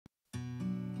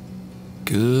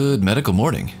Good medical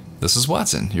morning. This is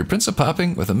Watson, your Prince of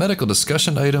Popping, with a medical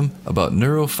discussion item about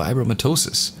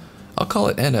neurofibromatosis. I'll call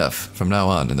it NF from now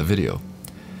on in the video.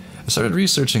 I started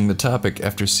researching the topic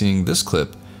after seeing this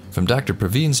clip from Dr.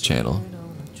 Praveen's channel.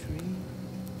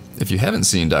 If you haven't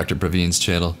seen Dr. Praveen's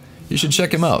channel, you should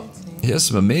check him out. He has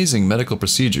some amazing medical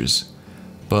procedures,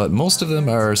 but most of them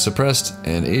are suppressed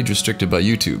and age restricted by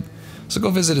YouTube. So go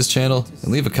visit his channel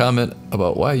and leave a comment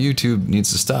about why YouTube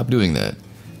needs to stop doing that.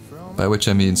 By which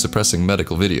I mean suppressing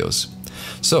medical videos.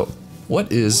 So, what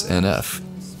is NF?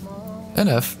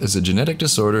 NF is a genetic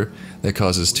disorder that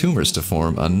causes tumors to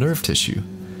form on nerve tissue.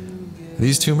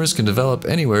 These tumors can develop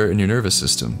anywhere in your nervous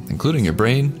system, including your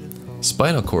brain,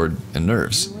 spinal cord, and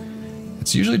nerves.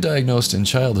 It's usually diagnosed in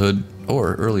childhood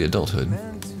or early adulthood.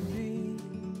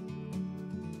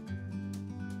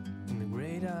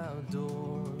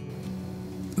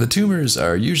 The tumors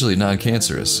are usually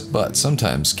non-cancerous, but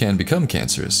sometimes can become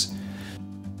cancerous.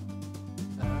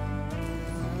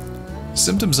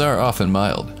 Symptoms are often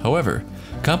mild. However,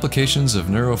 complications of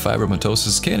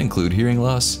neurofibromatosis can include hearing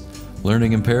loss,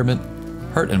 learning impairment,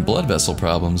 heart and blood vessel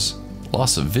problems,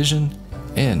 loss of vision,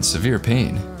 and severe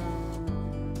pain.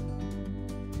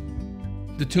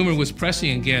 The tumor was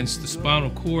pressing against the spinal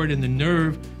cord and the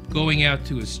nerve going out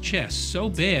to his chest so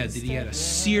bad that he had a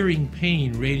searing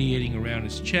pain radiating around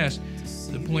his chest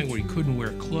to the point where he couldn't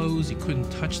wear clothes, he couldn't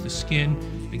touch the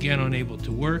skin, again unable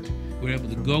to work. We were able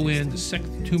to go in, dissect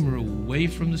the tumor away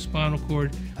from the spinal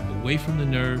cord, away from the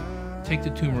nerve, take the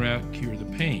tumor out, cure the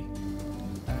pain.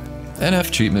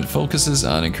 NF treatment focuses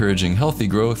on encouraging healthy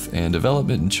growth and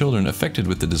development in children affected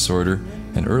with the disorder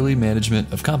and early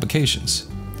management of complications.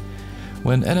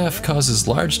 When NF causes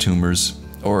large tumors,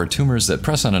 or tumors that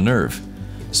press on a nerve,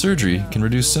 surgery can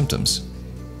reduce symptoms.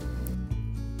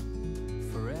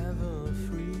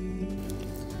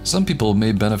 Some people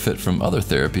may benefit from other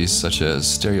therapies such as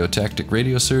stereotactic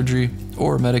radiosurgery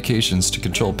or medications to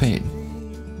control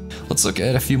pain. Let's look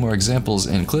at a few more examples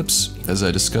and clips as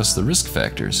I discuss the risk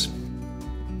factors.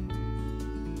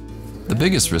 The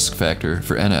biggest risk factor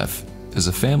for NF is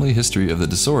a family history of the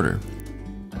disorder.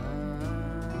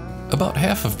 About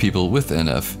half of people with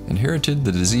NF inherited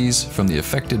the disease from the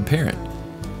affected parent.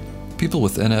 People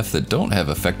with NF that don't have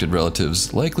affected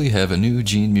relatives likely have a new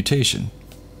gene mutation.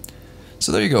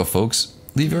 So there you go, folks.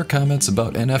 Leave your comments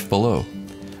about NF below.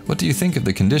 What do you think of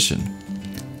the condition?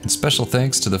 And special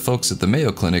thanks to the folks at the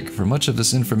Mayo Clinic for much of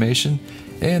this information,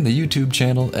 and the YouTube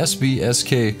channel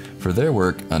SBSK for their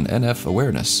work on NF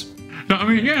awareness. So, I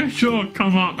mean, yeah, sure,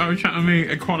 come up, have a chat with me,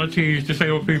 equalities,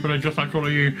 disabled people are just like all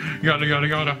of you, yada yada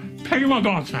yada. Pay my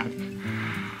God's hat.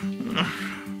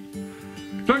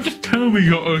 Don't just tell me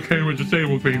you're okay with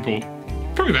disabled people.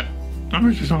 Prove it. I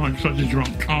wish you sound like such a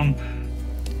drunk.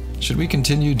 Should we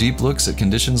continue deep looks at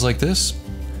conditions like this?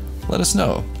 Let us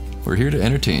know. We're here to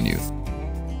entertain you.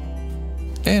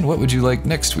 And what would you like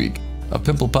next week? A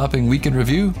pimple popping weekend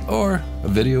review or a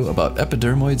video about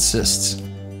epidermoid cysts?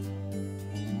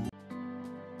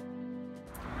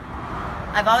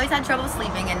 I've always had trouble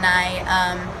sleeping at night.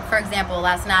 For example,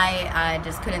 last night I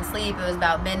just couldn't sleep. It was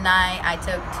about midnight. I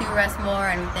took 2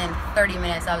 Restmore and within 30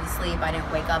 minutes I was asleep. I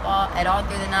didn't wake up at all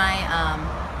through the night.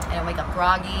 I didn't wake up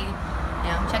groggy.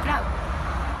 Check it out.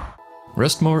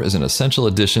 Restmore is an essential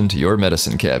addition to your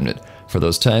medicine cabinet for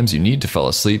those times you need to fall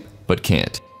asleep but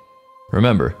can't.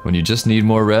 Remember, when you just need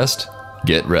more rest,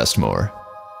 get Restmore.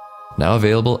 Now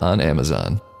available on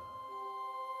Amazon.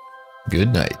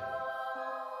 Good night.